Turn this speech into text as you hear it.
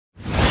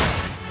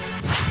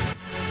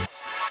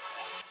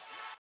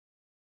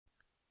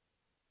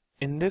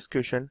In this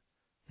question,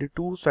 the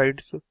two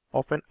sides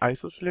of an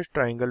isosceles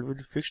triangle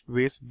with fixed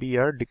base B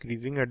are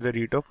decreasing at the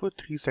rate of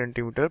 3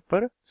 cm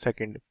per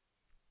second.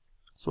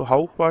 So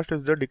how fast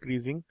is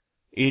the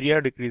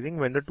area decreasing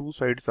when the two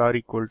sides are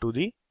equal to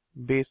the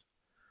base?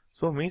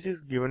 So means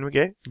इस given में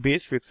क्या है,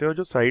 base fix है और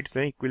जो sides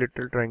हैं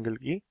equilateral triangle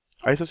की,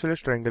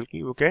 isosceles triangle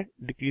की, वो क्या है,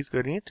 डिक्रीज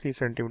कर रही है 3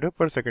 सेंटीमीटर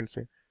पर सेकंड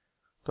से.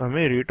 तो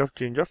हमें rate of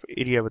change of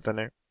area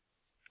बताना है.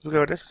 तो क्या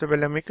करते हैं, सबसे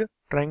पहले हम एक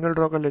ट्राइंगल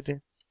ड्रॉ कर लेते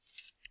हैं.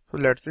 So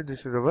let's say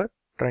this is our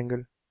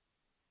triangle.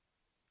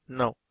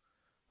 Now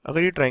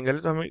अगर ये ट्राइंगल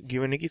है तो हमें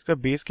गिवन है कि इसका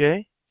बेस क्या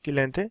है, कि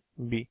लेंथ है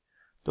b.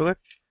 तो अगर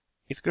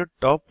इसके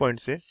टॉप पॉइंट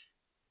से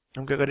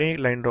हम क्या करें, एक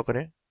लाइन ड्रॉ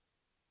करें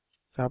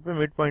यहाँ पे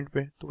मिड पॉइंट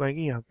पे, तो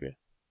कहेंगे यहाँ पे.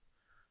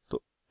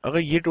 तो अगर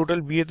ये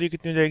टोटल b है तो ये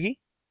कितनी हो जाएगी,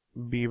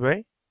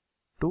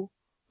 b/2,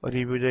 और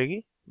ये भी हो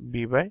जाएगी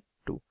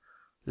b/2.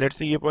 लेट्स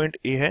से ये पॉइंट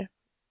a है,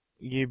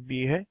 ये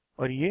b है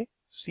और ये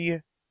c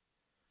है.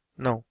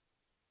 नाउ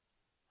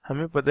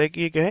हमें पता है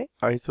कि ये क्या है,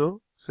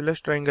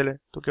 आइसोसेलेस ट्राइंगल है,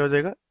 तो क्या हो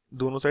जाएगा,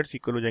 दोनों साइड्स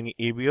इक्वल हो जाएंगे,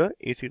 ए बी और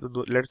ए सी.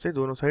 तो लेट्स से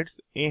दोनों साइड्स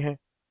ए हैं.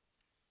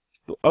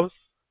 तो अब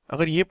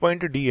अगर ये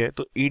पॉइंट डी है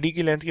तो ए डी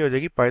की लेंथ क्या हो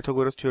जाएगी,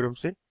 पाइथागोरस थ्योरम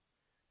से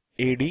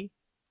A D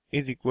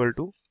is equal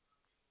to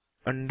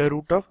under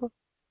root of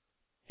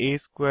A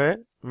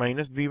square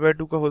minus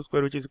b/2 का whole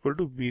square which is equal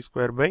to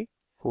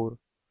b²/4.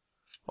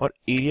 और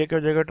एरिया क्या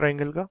हो जाएगा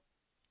ट्राइंगल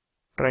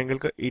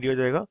का एरिया हो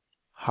जाएगा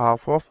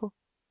half of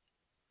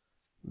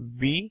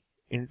b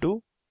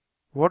into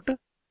what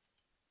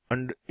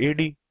under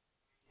AD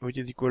which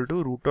is equal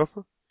to root of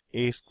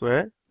a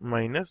square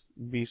minus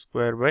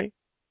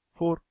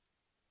b²/4.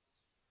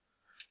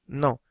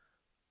 Now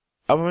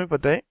अब हमें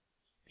पता है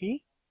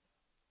कि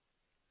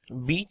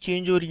b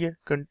चेंज हो रही है,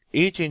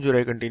 a चेंज हो रहा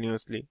है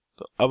कंटिन्यूअसली.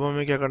 तो अब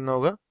हमें क्या करना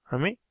होगा,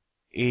 हमें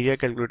एरिया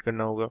कैलकुलेट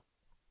करना होगा.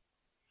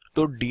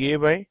 तो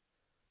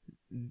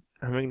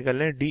हमें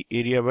निकालना है d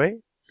area bye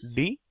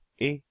d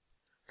a.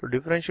 तो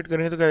डिफरेंशिएट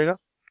करेंगे तो क्या आएगा,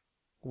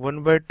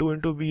 1/2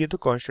 इंटू बी, ये तो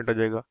कांस्टेंट आ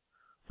जाएगा.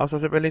 अब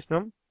सबसे पहले इसमें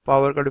हम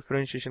पावर का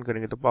डिफरेंशिएशन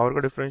करेंगे. तो पावर का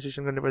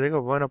डिफरेंशिएशन करने पर जाएगा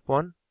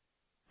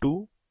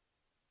 1/2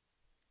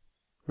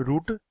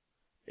 रूट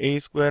ए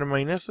स्क्वायर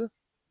माइनस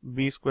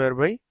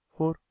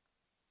b²/4.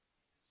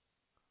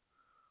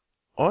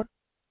 और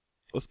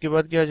उसके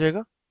बाद क्या आ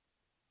जाएगा,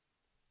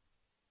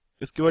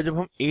 इसके बाद जब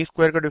हम ए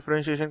स्क्वायर का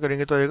डिफरेंशिएशन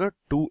करेंगे तो आएगा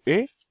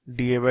 2a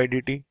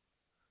dA/dt.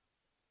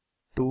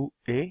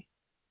 2a,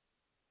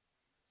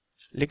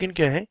 लेकिन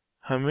क्या है,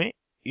 हमें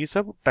ये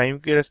सब टाइम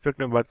के रेस्पेक्ट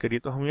में बात करिए,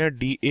 तो हम यहाँ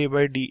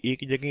dA/dA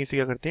की जगह इसे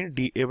क्या करते हैं,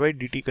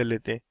 dA/dt कर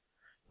लेते हैं,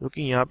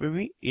 क्योंकि यहाँ पे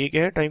भी a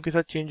क्या है, टाइम के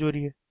साथ चेंज हो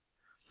रही है.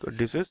 तो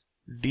this is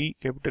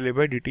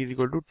dA/dt is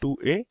equal to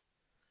 2a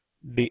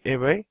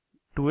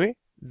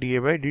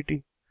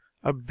dA/dt.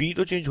 अब b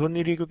तो चेंज हो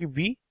नहीं रही क्योंकि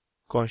b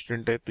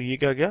कांस्टेंट है, तो ये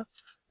क्या गया,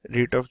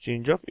 rate of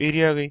change of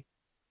area आ गई.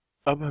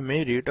 अब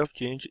हमें rate of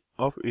change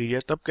of area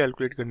तब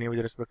कैलकुलेट करनी है विद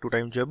रेस्पेक्ट टू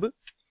टाइम जब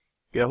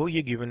क्या हो,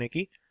 ये गिवन है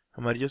कि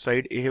हमारी जो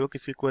साइड ए है वो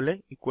किस इक्वल है,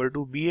 इक्वल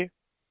टू बी है,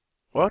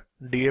 और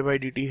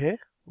dA/dt है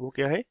वो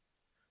क्या है,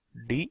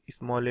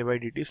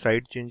 d/a/dt.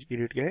 साइड चेंज की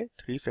रेट क्या है,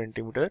 3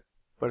 सेंटीमीटर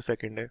पर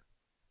सेकेंड है.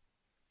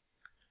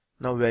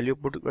 नाउ वैल्यू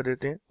पुट कर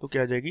देते हैं तो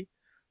क्या आ जाएगी,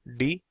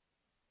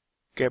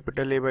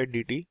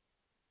 dA/dt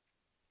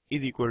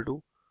is equal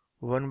to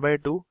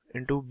 1/2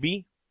 into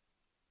B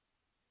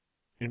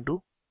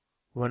into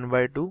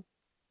 1/2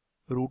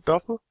 root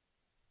of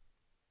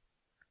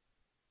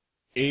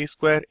A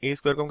square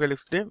को हम क्या लिख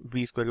सकते हैं,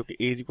 बी स्क्वायर, क्योंकि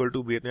ए इज इक्वल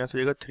टू बी है, तो यहाँ से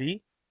हो जाएगा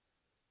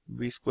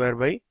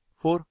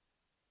 3b²/4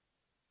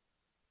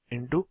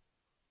 इंटू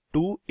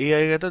 2a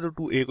आएगा था, तो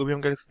 2a को भी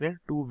हम क्या लिख सकते हैं,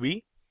 2b,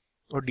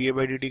 और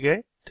dA/dt क्या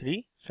है,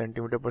 3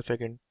 सेंटीमीटर पर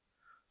सेकेंड.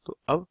 तो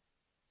अब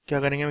क्या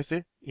करेंगे हम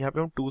इसे, यहाँ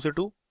पे हम 2 से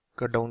 2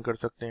 कट डाउन कर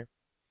सकते हैं.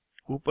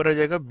 ऊपर आ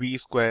जाएगा b²,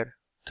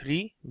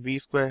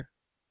 3b²,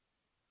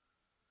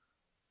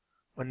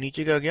 और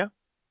नीचे क्या आ गया,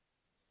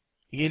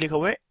 ये लिखा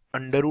हुआ है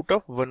अंडर रूट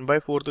ऑफ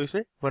 1/4, तो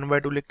इसे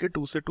 1/2 लिख के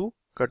 2 से 2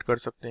 कट कर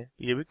सकते हैं,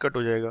 ये भी कट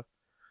हो जाएगा.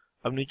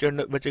 अब नीचे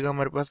बचेगा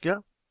हमारे पास क्या,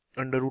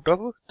 under root of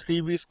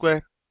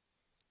 3b².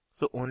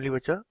 So only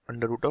बचा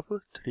अंडर रूट ऑफ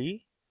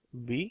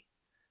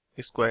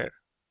 3b².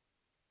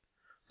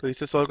 तो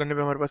इसे सॉल्व करने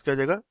पे हमारे पास क्या आ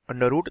जाएगा,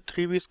 अंडर रूट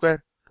 3b²,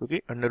 क्योंकि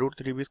अंडर रूट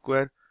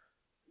 3b²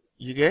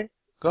 ये क्या है,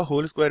 का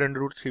whole square under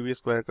root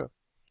 3b² का.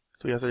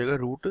 तो यहाँ से आ जाएगा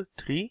रूट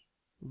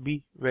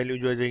 3b, वैल्यू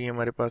जो आ जाएगी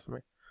हमारे पास में.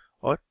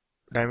 और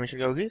डायमेंशन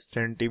क्या होगी,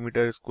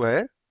 सेंटीमीटर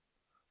स्क्वायर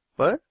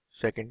पर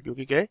सेकेंड,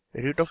 क्योंकि क्या है,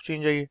 रेट ऑफ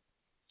चेंज है ये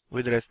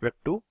with respect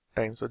to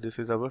time. So this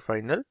is our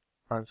final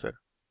answer.